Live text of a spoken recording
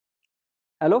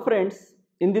Hello friends,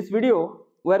 in this video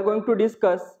we are going to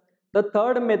discuss the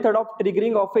third method of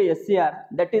triggering of a SCR,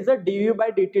 that is a dV by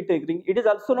dt triggering. It is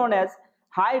also known as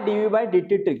high dV by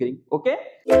dt triggering. Okay.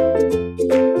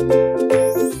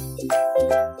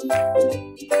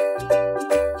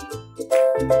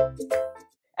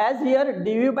 As here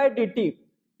dV by dt,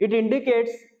 it indicates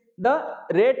the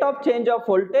rate of change of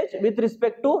voltage with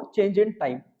respect to change in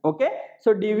time. Okay,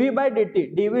 so dV by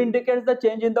dt, dV indicates the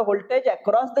change in the voltage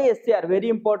across the SCR, very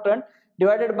important,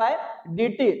 divided by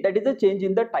dt, that is the change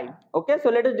in the time. Okay,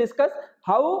 so let us discuss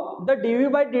how the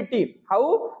dV by dt,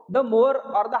 how the more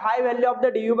or the high value of the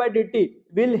dV by dt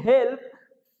will help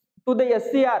to the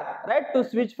SCR, right, to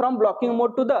switch from blocking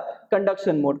mode to the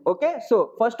conduction mode. Okay,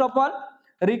 so first of all,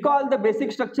 recall the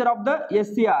basic structure of the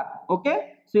SCR.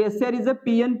 Okay, so SCR is a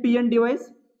PN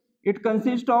device. It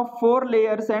consists of 4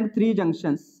 layers and 3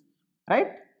 junctions, right?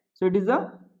 So it is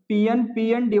a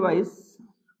PN device.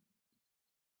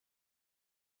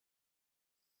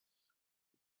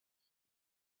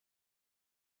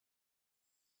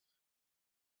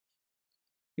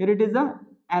 Here it is a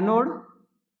anode,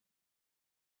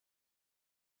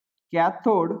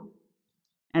 cathode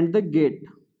and the gate.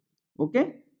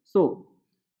 Okay, so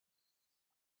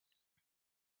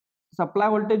supply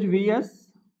voltage Vs,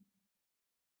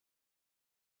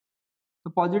 the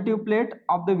positive plate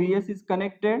of the Vs is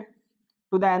connected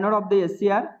to the anode of the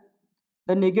SCR.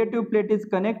 The negative plate is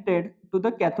connected to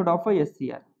the cathode of a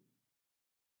SCR.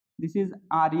 This is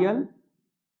RL,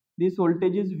 this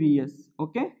voltage is Vs.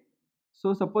 Okay,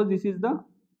 so suppose this is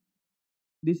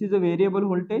a variable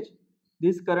voltage,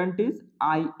 this current is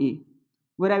IA.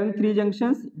 We are having 3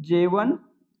 junctions, J1,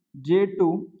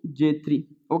 J2, J3.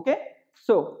 Okay,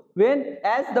 so when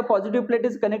as the positive plate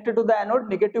is connected to the anode,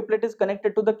 negative plate is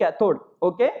connected to the cathode.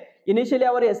 Okay, initially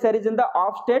our SR is in the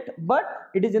off state, but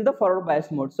it is in the forward bias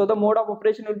mode, so the mode of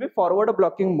operation will be forward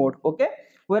blocking mode. Okay,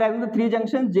 we are having the 3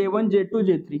 junctions, J1, J2,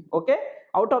 J3. Okay,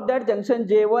 out of that, junction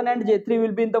J1 and J3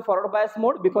 will be in the forward bias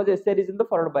mode because SR is in the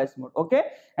forward bias mode. Okay,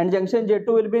 and junction J2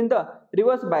 will be in the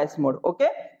reverse bias mode. Okay,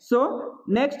 so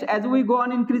next, as we go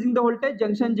on increasing the voltage,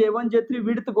 junction J1, J3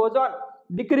 width goes on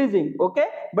decreasing. Okay,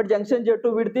 but junction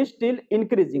J2 width is still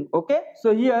increasing. Okay,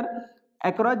 so here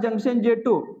across junction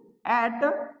J2 at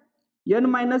n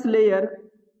minus layer,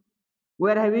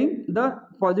 we are having the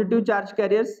positive charge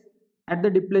carriers at the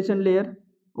depletion layer.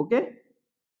 Okay,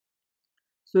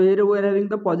 so here we are having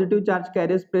the positive charge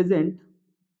carriers present.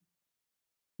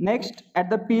 Next, at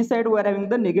the P side we are having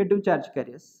the negative charge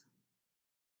carriers.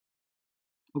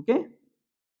 Okay,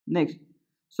 next,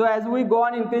 so as we go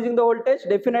on increasing the voltage,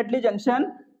 definitely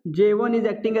junction J1 is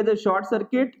acting as a short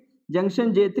circuit,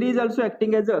 junction J3 is also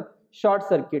acting as a short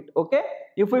circuit. Okay,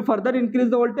 if we further increase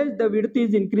the voltage, the width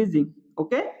is increasing.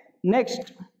 Okay,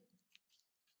 next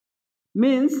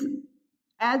means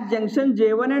as junction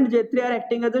J1 and J3 are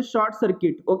acting as a short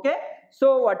circuit. Okay,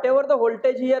 so whatever the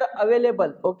voltage here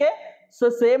available, okay, so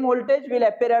same voltage will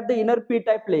appear at the inner P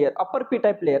type layer, upper P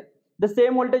type layer. The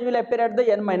same voltage will appear at the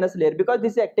n minus layer because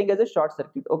this is acting as a short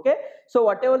circuit. Okay, so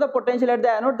whatever the potential at the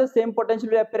anode, the same potential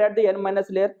will appear at the n minus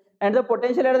layer, and the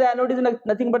potential at the anode is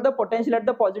nothing but the potential at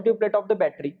the positive plate of the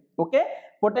battery. Okay,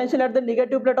 potential at the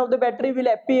negative plate of the battery will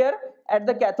appear at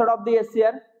the cathode of the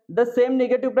SCR. The same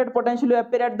negative plate potential will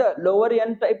appear at the lower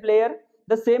n type layer.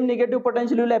 The same negative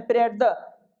potential will appear at the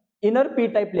inner P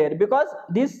type layer because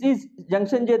this is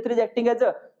junction J3 is acting as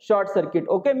a short circuit.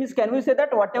 Okay, means can we say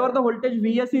that whatever the voltage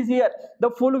Vs is here,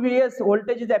 the full Vs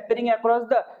voltage is appearing across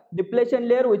the depletion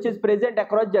layer which is present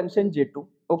across junction J2.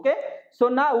 Okay, so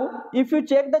now if you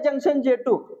check the junction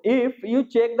J2,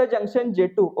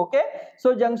 okay,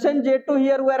 so junction J2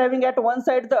 here we are having at one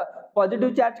side the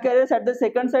positive charge carriers, at the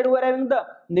second side we are having the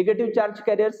negative charge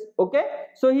carriers. Okay,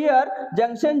 so here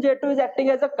junction J2 is acting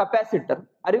as a capacitor.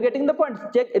 Are you getting the point?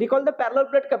 Check, recall the parallel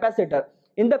plate capacitor.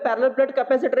 In the parallel plate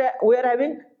capacitor we are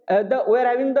having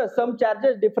some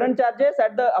charges, different charges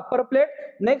at the upper plate,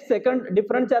 next second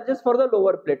different charges for the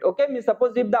lower plate. Okay, means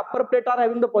suppose if the upper plate are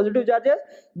having the positive charges,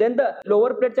 then the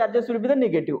lower plate charges will be the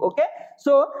negative. Okay,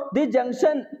 so the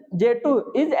junction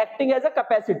J2 is acting as a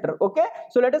capacitor. Okay,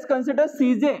 so let us consider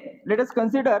CJ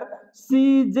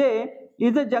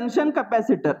is a junction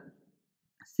capacitor.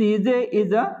 CJ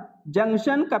is a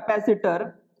junction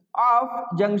capacitor of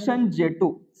junction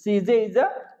J2. CJ is a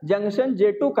junction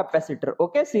J2 capacitor.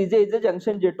 Okay, CJ is a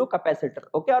junction J2 capacitor.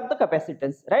 Okay, or the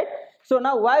capacitance, right? So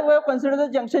now why we have considered the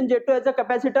junction J2 as a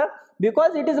capacitor?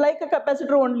 Because it is like a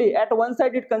capacitor only. At one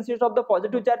side it consists of the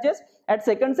positive charges, at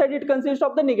second side it consists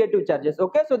of the negative charges.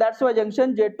 Okay, so that's why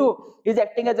junction J2 is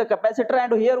acting as a capacitor,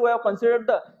 and here we have considered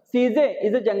the Cj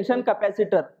is a junction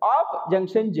capacitor of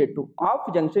junction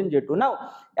J2 Now,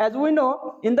 as we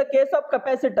know in the case of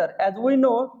capacitor,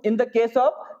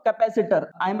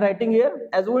 I am writing here,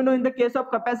 as we know in the case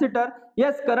of capacitor,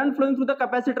 yes, current flowing through the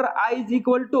capacitor I is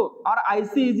equal to, or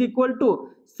IC is equal to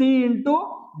C into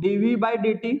dV by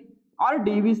dt or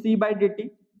dVc by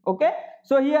dt. Okay,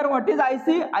 so here what is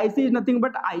IC? IC is nothing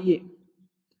but IA.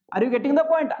 Are you getting the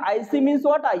point? IC means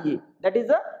what? IA. That is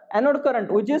the anode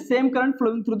current, which is same current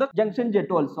flowing through the junction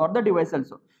J2 also, or the device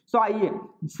also. So IA.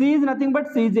 C is nothing but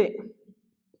Cj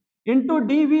into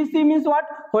dVc means what?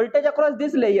 Voltage across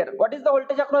this layer. What is the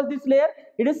voltage across this layer?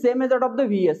 It is same as that of the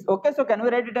Vs. Okay, so can we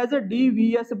write it as a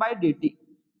dVs by dt?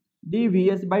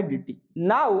 dVs by dt.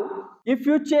 Now, if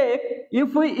you check,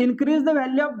 if we increase the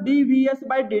value of dVs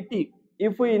by dt,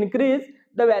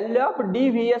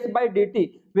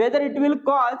 whether it will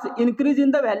cause increase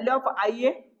in the value of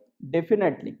Ia?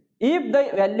 Definitely. If the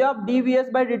value of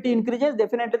dVs by dt increases,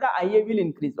 definitely the Ia will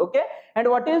increase. Okay, and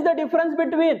what is the difference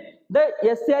between the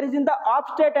SCR is in the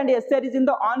off state and SCR is in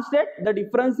the on state? The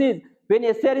difference is, when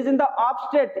SCR is in the off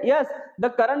state, yes, the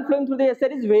current flowing through the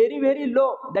SCR is very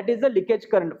low. That is the leakage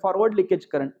current, forward leakage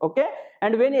current. Okay,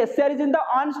 and when SCR is in the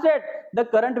on state, the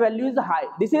current value is high.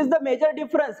 This is the major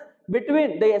difference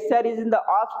between the SCR is in the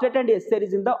off state and SCR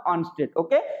is in the on state.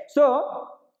 Okay, so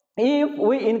if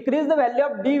we increase the value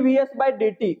of dVs by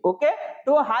dt, okay,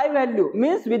 to a high value,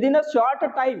 means within a short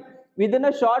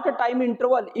time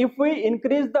interval, if we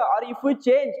increase the, or if we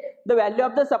change the value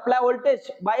of the supply voltage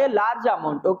by a large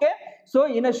amount, okay, so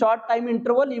in a short time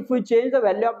interval, if we change the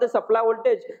value of the supply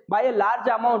voltage by a large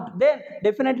amount, then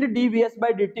definitely dVs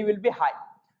by dt will be high.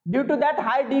 Due to that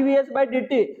high dVs by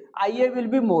dt, Ia will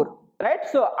be more. Right,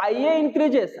 so Ia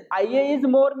increases, Ia is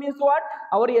more means what?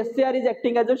 Our SCR is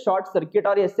acting as a short circuit,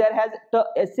 or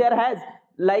SCR has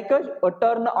like a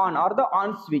turn on, or the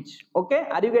on switch. Okay,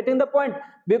 are you getting the point?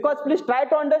 Because please try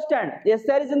to understand,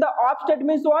 SCR is in the off state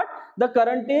means what? The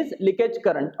current is leakage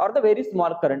current, or the very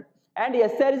small current. And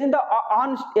SCR is in the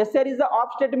SCR is the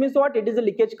off state means what? It is a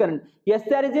leakage current.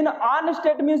 SCR is in on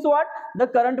state means what? The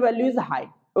current value is high.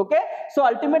 Okay, so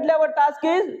ultimately our task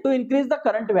is to increase the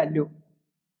current value.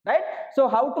 Right, so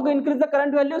how to increase the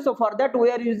current value? So for that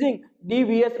we are using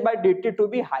dVs by dt to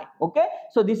be high. Okay,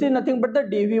 so this is nothing but the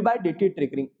dV by dt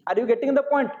triggering. Are you getting the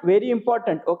point? Very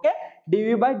important. Okay,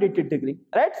 dV by dt triggering.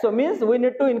 Right, so means we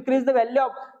need to increase the value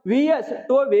of Vs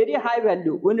to a very high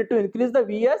value. We need to increase the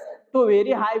Vs to a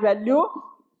very high value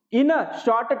in a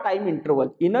short time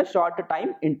interval.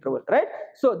 Right,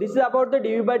 so this is about the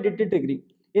dV by dt triggering.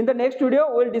 In the next video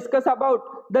we will discuss about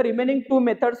the remaining two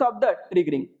methods of the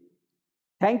triggering.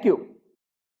 Thank you.